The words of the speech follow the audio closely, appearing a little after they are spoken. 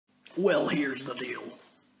Well, here's the deal.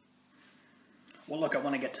 Well, look, I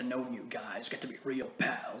want to get to know you guys, get to be real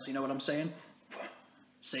pals, you know what I'm saying?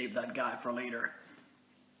 Save that guy for later.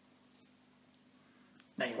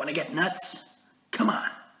 Now, you want to get nuts? Come on,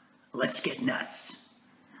 let's get nuts.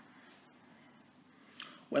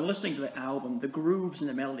 When listening to the album, the grooves and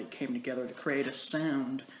the melody came together to create a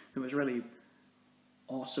sound that was really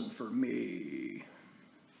awesome for me.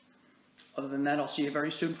 Other than that, I'll see you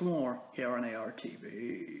very soon for more here on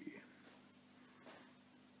ARTV.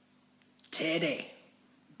 Teddy.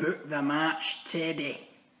 Book the match, Teddy.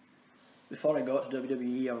 Before I got to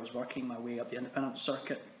WWE, I was working my way up the independent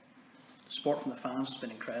circuit. The support from the fans has been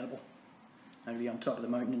incredible. And to be on top of the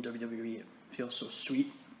mountain in WWE, it feels so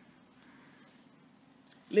sweet.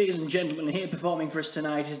 Ladies and gentlemen, here performing for us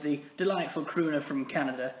tonight is the delightful crooner from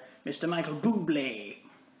Canada, Mr. Michael Bublé.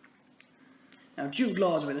 Now, Jude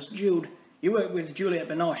Law's with us. Jude, you worked with Juliette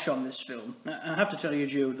Binoche on this film. Now, I have to tell you,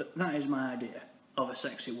 Jude, that is my idea of a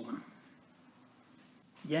sexy woman.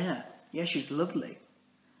 Yeah, she's lovely.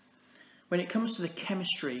 When it comes to the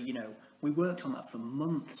chemistry, you know, we worked on that for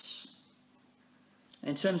months.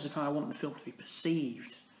 And in terms of how I want the film to be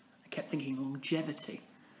perceived, I kept thinking longevity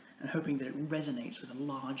and hoping that it resonates with a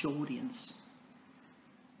large audience.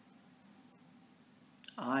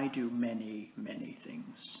 I do many, many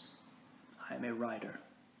things. I am a writer,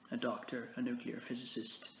 a doctor, a nuclear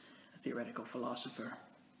physicist, a theoretical philosopher.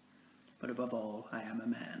 But above all, I am a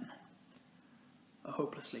man. A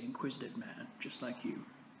hopelessly inquisitive man, just like you.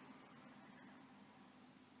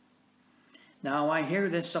 Now, I hear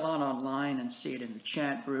this a lot online and see it in the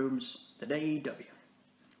chat rooms that AEW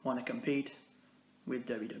want to compete with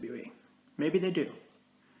WWE. Maybe they do.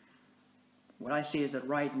 What I see is that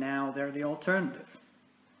right now they're the alternative.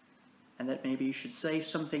 And that maybe you should say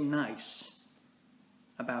something nice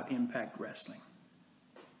about Impact Wrestling.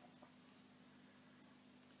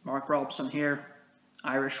 Mark Robson here,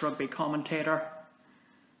 Irish rugby commentator.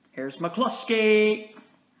 Here's McCluskey.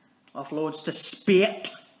 Offloads to Spate.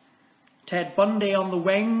 Ted Bundy on the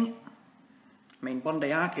wing. I mean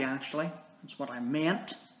Bundyaki, actually. That's what I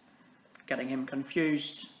meant. Getting him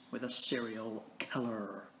confused with a serial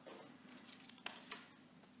killer.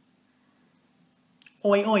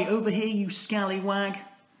 Oi, oi, over here, you scallywag.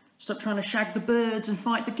 Stop trying to shag the birds and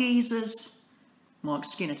fight the geezers. Mark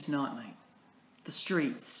Skinner tonight, mate. The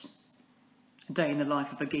streets. A day in the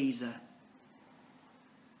life of a geezer.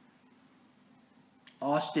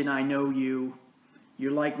 Austin, I know you.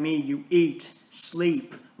 You're like me, you eat,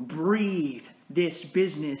 sleep, breathe this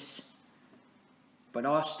business. But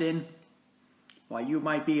Austin, while you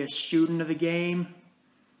might be a student of the game,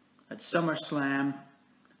 at SummerSlam,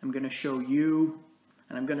 I'm going to show you,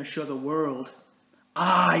 and I'm going to show the world,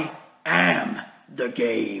 I am the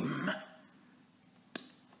game.